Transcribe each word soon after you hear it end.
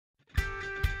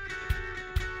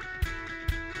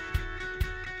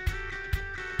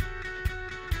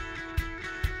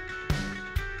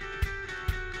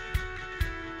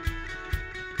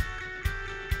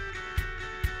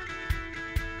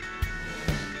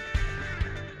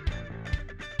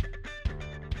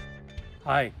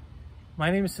Hi, my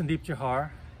name is Sandeep Jauhar,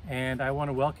 and I want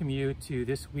to welcome you to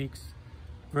this week's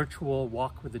virtual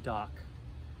Walk with the Doc.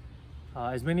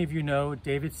 As many of you know,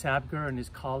 David Sabger and his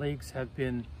colleagues have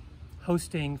been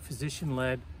hosting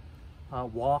physician-led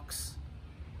walks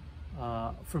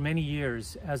for many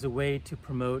years as a way to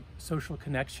promote social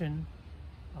connection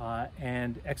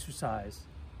and exercise.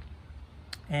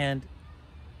 And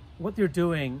what they're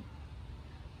doing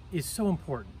is so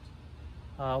important.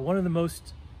 One of the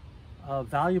most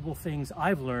valuable things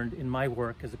I've learned in my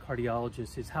work as a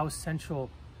cardiologist is how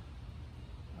essential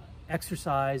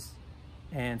exercise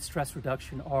and stress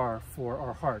reduction are for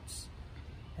our hearts.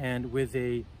 And with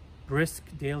a brisk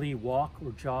daily walk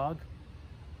or jog,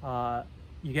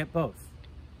 you get both.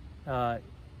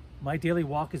 My daily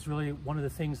walk is really one of the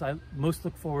things I most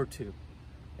look forward to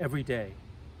every day.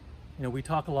 You know, we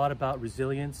talk a lot about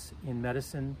resilience in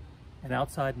medicine and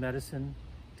outside medicine,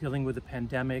 dealing with the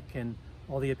pandemic and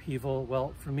all the upheaval.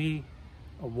 Well, for me,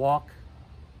 a walk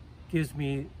gives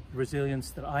me the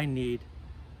resilience that I need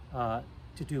to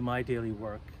do my daily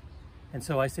work. And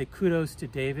so I say kudos to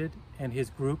David and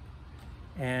his group,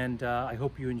 and I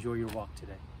hope you enjoy your walk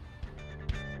today.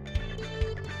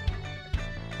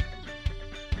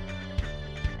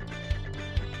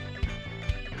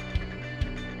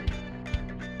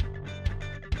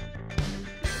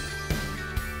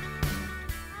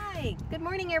 Good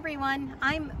morning, everyone.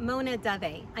 I'm Mona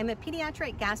Dove. I'm a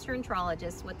pediatric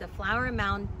gastroenterologist with the Flower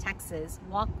Mound, Texas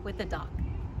Walk with the Doc.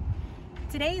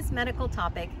 Today's medical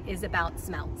topic is about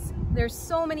smells. There's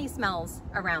so many smells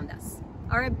around us.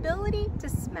 Our ability to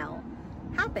smell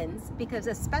happens because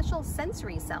of special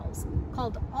sensory cells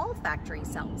called olfactory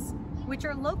cells, which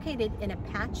are located in a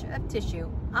patch of tissue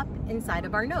up inside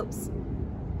of our nose.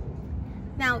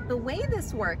 Now, the way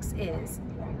this works is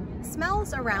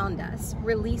smells around us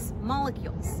release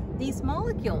molecules. These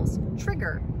molecules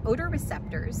trigger odor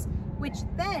receptors, which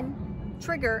then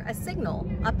trigger a signal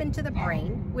up into the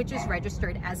brain, which is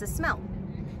registered as a smell.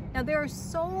 Now, there are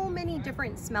so many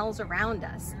different smells around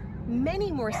us,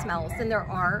 many more smells than there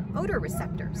are odor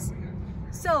receptors.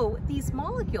 So these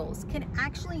molecules can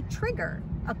actually trigger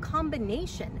a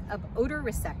combination of odor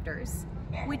receptors,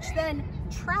 which then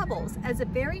travels as a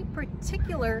very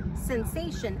particular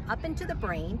sensation up into the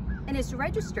brain and is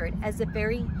registered as a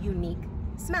very unique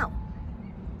smell.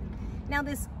 Now,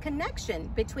 this connection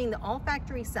between the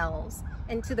olfactory cells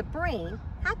and to the brain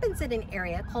happens in an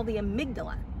area called the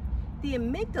amygdala. The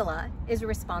amygdala is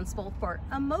responsible for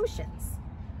emotions.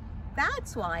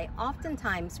 That's why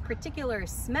oftentimes particular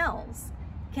smells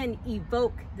can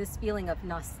evoke this feeling of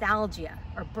nostalgia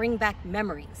or bring back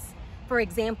memories. For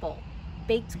example,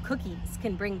 baked cookies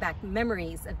can bring back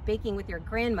memories of baking with your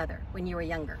grandmother when you were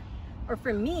younger. Or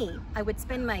for me, I would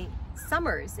spend my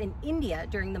summers in India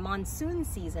during the monsoon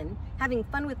season having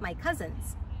fun with my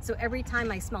cousins. So every time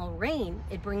I smell rain,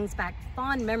 it brings back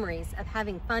fond memories of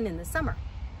having fun in the summer.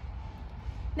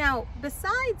 Now,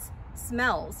 besides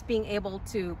smells being able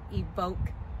to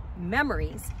evoke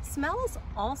memories, smells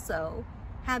also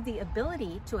have the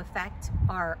ability to affect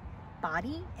our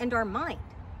body and our mind.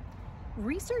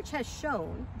 Research has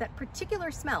shown that particular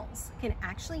smells can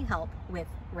actually help with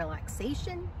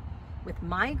relaxation, with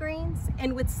migraines,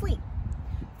 and with sleep.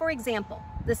 For example,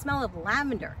 the smell of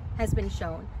lavender has been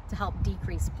shown to help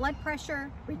decrease blood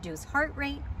pressure, reduce heart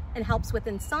rate, and helps with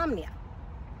insomnia.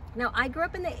 Now, I grew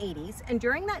up in the 80s, and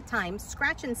during that time,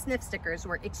 scratch and sniff stickers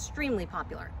were extremely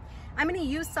popular. I'm going to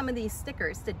use some of these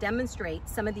stickers to demonstrate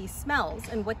some of these smells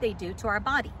and what they do to our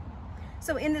body.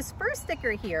 So in this first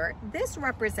sticker here, this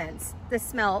represents the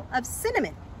smell of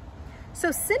cinnamon.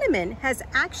 So cinnamon has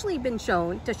actually been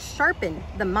shown to sharpen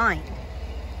the mind.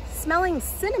 Smelling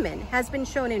cinnamon has been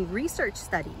shown in research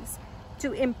studies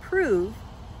to improve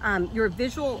your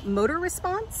visual motor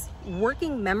response,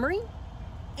 working memory,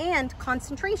 and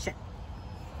concentration.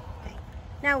 Okay.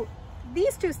 Now,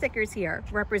 these two stickers here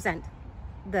represent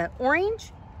the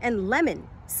orange and lemon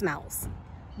smells.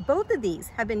 Both of these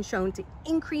have been shown to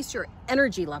increase your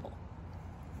energy level.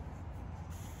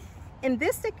 In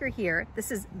this sticker here,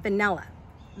 this is vanilla.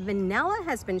 Vanilla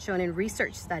has been shown in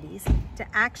research studies to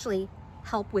actually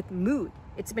help with mood.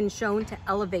 It's been shown to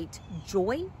elevate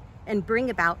joy and bring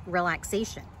about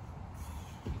relaxation.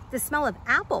 The smell of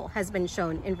apple has been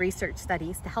shown in research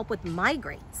studies to help with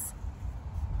migraines.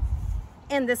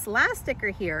 And this last sticker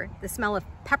here, the smell of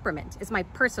peppermint, is my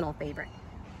personal favorite.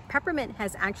 Peppermint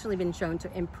has actually been shown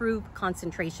to improve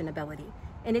concentration ability,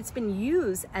 and it's been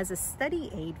used as a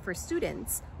study aid for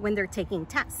students when they're taking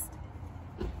tests.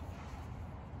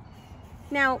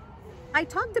 Now, I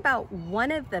talked about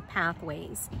one of the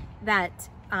pathways that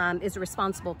is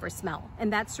responsible for smell,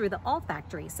 and that's through the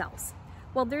olfactory cells.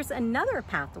 Well, there's another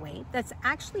pathway that's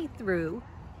actually through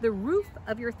the roof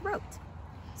of your throat.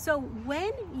 So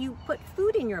when you put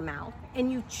food in your mouth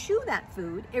and you chew that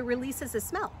food, it releases a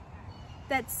smell.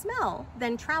 That smell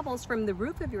then travels from the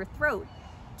roof of your throat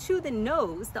to the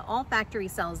nose, the olfactory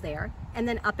cells there, and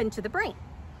then up into the brain.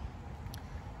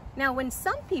 Now, when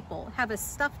some people have a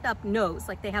stuffed up nose,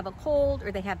 like they have a cold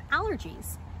or they have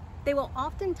allergies, they will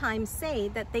oftentimes say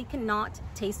that they cannot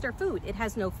taste their food. It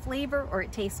has no flavor or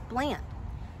it tastes bland.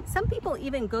 Some people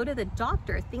even go to the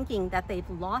doctor thinking that they've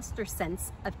lost their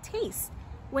sense of taste,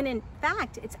 when in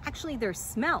fact, it's actually their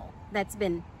smell that's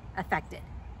been affected.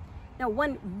 Now,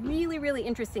 one really, really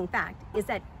interesting fact is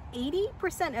that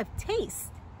 80% of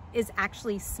taste is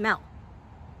actually smell.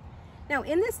 Now,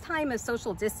 in this time of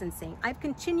social distancing, I've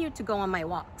continued to go on my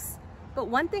walks. But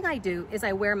one thing I do is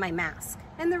I wear my mask.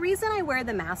 And the reason I wear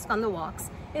the mask on the walks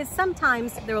is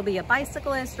sometimes there will be a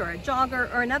bicyclist or a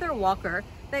jogger or another walker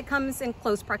that comes in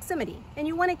close proximity. And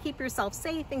you want to keep yourself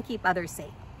safe and keep others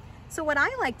safe. So what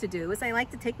I like to do is I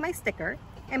like to take my sticker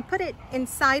and put it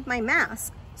inside my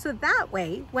mask. So that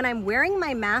way, when I'm wearing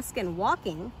my mask and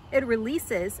walking, it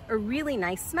releases a really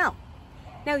nice smell.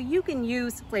 Now, you can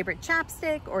use flavored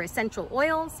chapstick or essential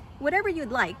oils, whatever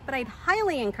you'd like, but I'd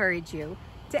highly encourage you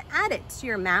to add it to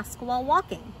your mask while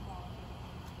walking.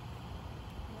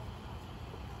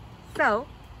 So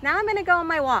now I'm going to go on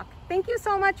my walk. Thank you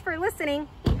so much for listening.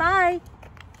 Bye.